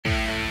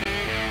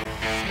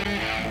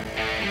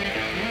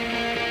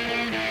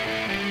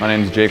My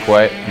name is Jake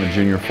White. I'm a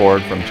junior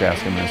forward from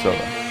Chaska,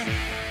 Minnesota.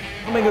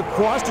 Coming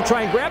across to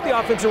try and grab the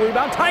offensive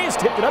rebound. Tyus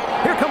tipped it up.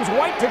 Here comes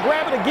White to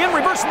grab it again.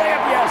 Reverse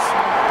layup, yes.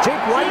 Jake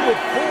White with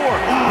 4.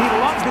 He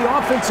loves the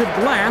offensive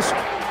glass.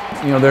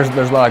 You know, there's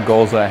a lot of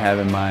goals that I have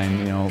in mind,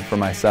 you know, for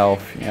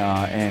myself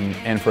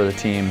and for the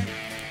team.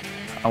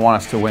 I want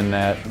us to win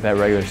that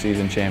regular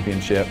season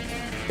championship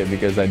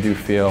because I do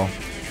feel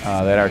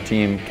that our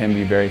team can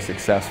be very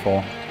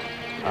successful.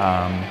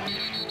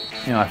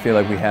 You know, I feel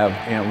like we have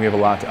a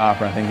lot to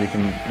offer. I think we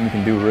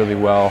can do really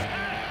well,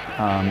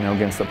 you know,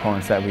 against the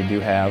opponents that we do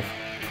have.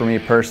 For me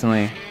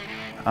personally,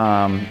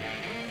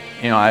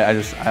 you know,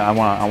 I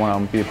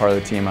want to be a part of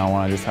the team. I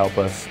want to just help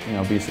us, you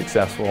know, be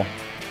successful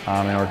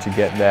in order to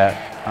get that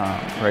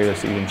regular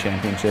season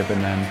championship,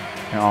 and then,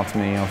 you know,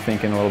 ultimately, you know,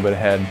 thinking a little bit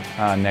ahead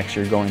next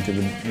year, going to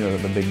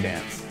the big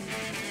dance.